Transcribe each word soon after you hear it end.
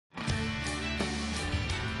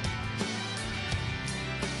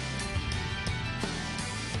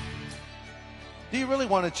Do you really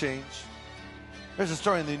want to change? There's a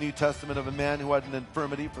story in the New Testament of a man who had an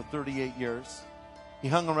infirmity for 38 years. He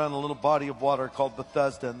hung around a little body of water called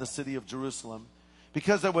Bethesda in the city of Jerusalem,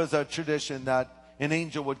 because there was a tradition that an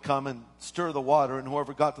angel would come and stir the water, and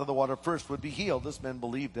whoever got to the water first would be healed. This man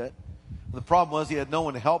believed it. The problem was he had no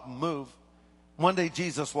one to help him move. One day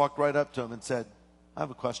Jesus walked right up to him and said, I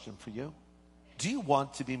have a question for you. Do you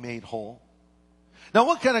want to be made whole? Now,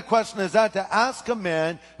 what kind of question is that to ask a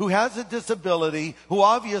man who has a disability, who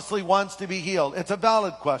obviously wants to be healed? It's a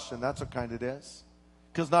valid question. That's what kind it is.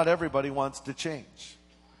 Because not everybody wants to change.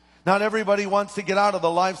 Not everybody wants to get out of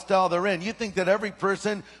the lifestyle they're in. You think that every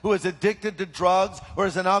person who is addicted to drugs or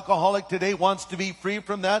is an alcoholic today wants to be free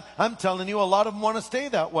from that? I'm telling you, a lot of them want to stay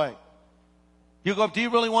that way. You go up, do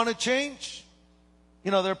you really want to change?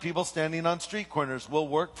 You know, there are people standing on street corners, will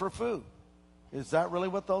work for food. Is that really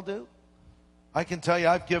what they'll do? I can tell you,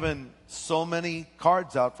 I've given so many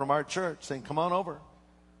cards out from our church saying, come on over.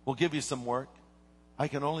 We'll give you some work. I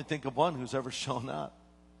can only think of one who's ever shown up.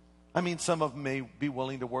 I mean, some of them may be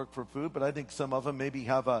willing to work for food, but I think some of them maybe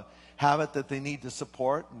have a habit that they need to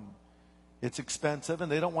support, and it's expensive, and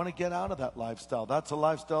they don't want to get out of that lifestyle. That's a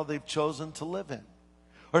lifestyle they've chosen to live in.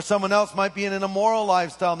 Or someone else might be in an immoral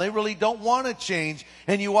lifestyle, and they really don't want to change,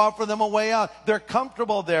 and you offer them a way out. They're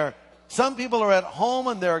comfortable there. Some people are at home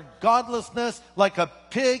in their godlessness like a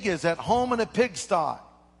pig is at home in a pigsty.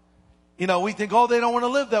 You know, we think, oh, they don't want to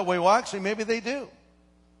live that way. Well, actually, maybe they do.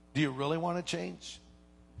 Do you really want to change?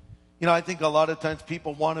 You know, I think a lot of times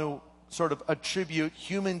people want to sort of attribute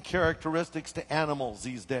human characteristics to animals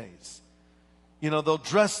these days. You know, they'll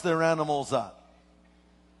dress their animals up.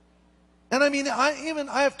 And I mean, I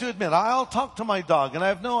have to admit, I'll talk to my dog, and I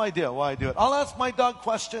have no idea why I do it. I'll ask my dog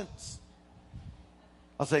questions.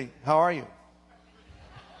 I'll say, how are you?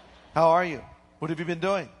 How are you? What have you been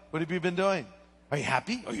doing? What have you been doing? Are you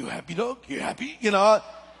happy? Are you happy, dog? You happy? You know,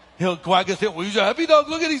 he'll wag his tail. Well, he's a happy dog.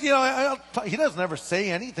 Look at his, you know, he doesn't ever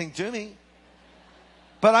say anything to me.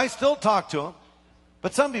 But I still talk to him.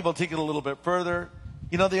 But some people take it a little bit further.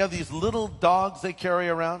 You know, they have these little dogs they carry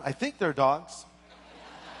around. I think they're dogs.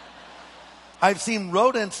 I've seen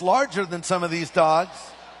rodents larger than some of these dogs.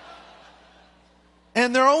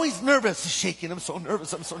 And they're always nervous, shaking. I'm so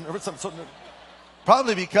nervous, I'm so nervous, I'm so nervous.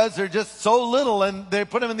 Probably because they're just so little and they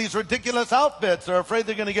put them in these ridiculous outfits. They're afraid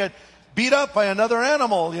they're going to get beat up by another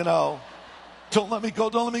animal, you know. Don't let me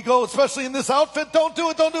go, especially in this outfit. Don't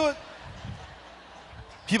do it.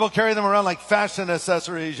 People carry them around like fashion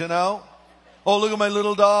accessories, you know. Oh, look at my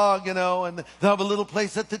little dog, you know, and they'll have a little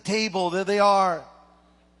place at the table. There they are.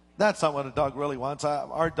 That's not what a dog really wants.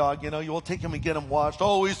 Our dog, you know, you will take him and get him washed.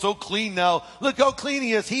 Oh, he's so clean now. Look how clean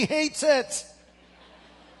he is. He hates it.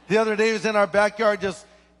 The other day he was in our backyard,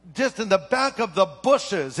 just in the back of the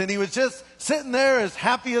bushes, and he was just sitting there as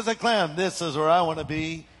happy as a clam. This is where I want to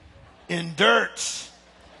be, in dirt.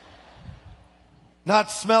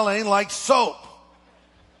 Not smelling like soap.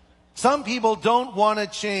 Some people don't want to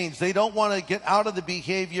change. They don't want to get out of the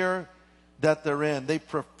behavior that they're in. They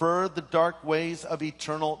prefer the dark ways of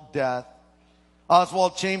eternal death.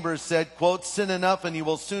 Oswald Chambers said, quote, sin enough and you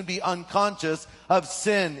will soon be unconscious of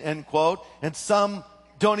sin, end quote. And some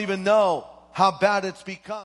don't even know how bad it's become.